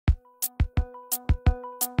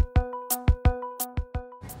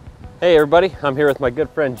Hey everybody, I'm here with my good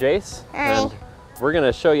friend Jace. Hi. And we're going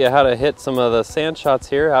to show you how to hit some of the sand shots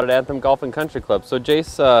here out at Anthem Golf and Country Club. So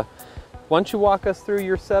Jace, why don't you walk us through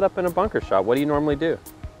your setup in a bunker shot? What do you normally do?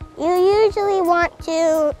 You usually want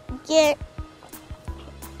to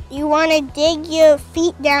dig your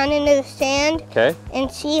feet down into the sand. Okay. And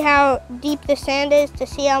see how deep the sand is to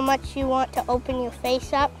see how much you want to open your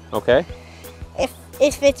face up. Okay.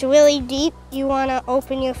 If it's really deep, you want to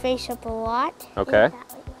open your face up a lot. Okay.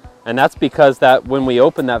 And that's because that when we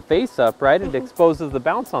open that face up, right, it exposes the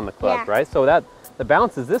bounce on the club, right? So that the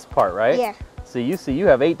bounce is this part, right? Yeah. So you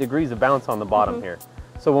have 8 degrees of bounce on the bottom here.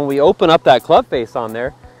 So when we open up that club face on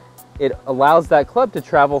there, it allows that club to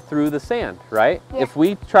travel through the sand, right? Yeah. If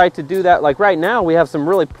we try to do that, like right now, we have some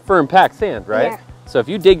really firm packed sand, right? Yeah. So if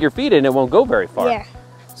you dig your feet in, it won't go very far. Yeah.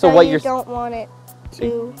 So what you you're don't want it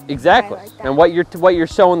to exactly, like that. and what you're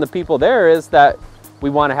showing the people there is that we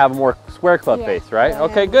want to have a more square club face, right?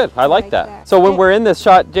 Okay, good. I like that. So when we're in this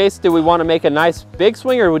shot, Jace, do we want to make a nice big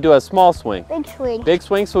swing or we do a small swing? Big swing. Big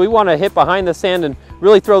swing. So we want to hit behind the sand and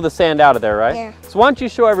really throw the sand out of there, right? Yeah. So why don't you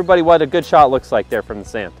show everybody what a good shot looks like there from the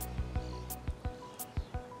sand?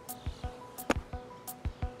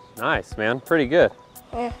 Nice, man. Pretty good.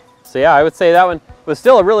 Yeah. So yeah, I would say that one was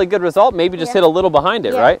still a really good result. Maybe just hit a little behind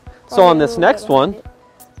it, right? So on this next one,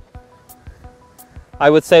 I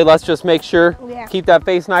would say let's just make sure, keep that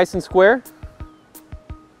face nice and square.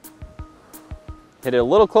 Hit it a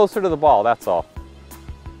little closer to the ball, that's all.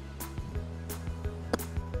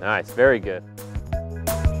 Nice, very good.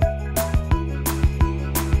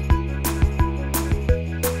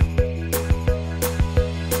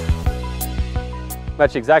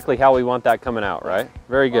 That's exactly how we want that coming out, right?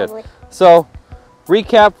 Very good. So,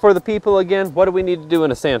 recap for the people again, what do we need to do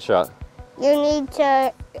in a sand shot? You need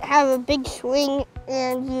to have a big swing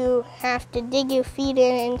and you have to dig your feet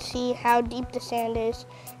in and see how deep the sand is.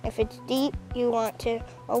 If it's deep, you want to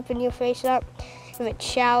open your face up. If it's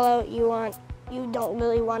shallow, you don't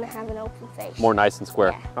really want to have an open face. More nice and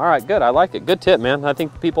square. Yeah. All right, good. I like it. Good tip, man. I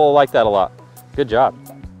think people will like that a lot. Good job.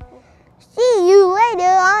 See you later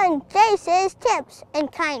on Jace's Tips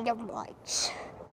and Kind of Lights.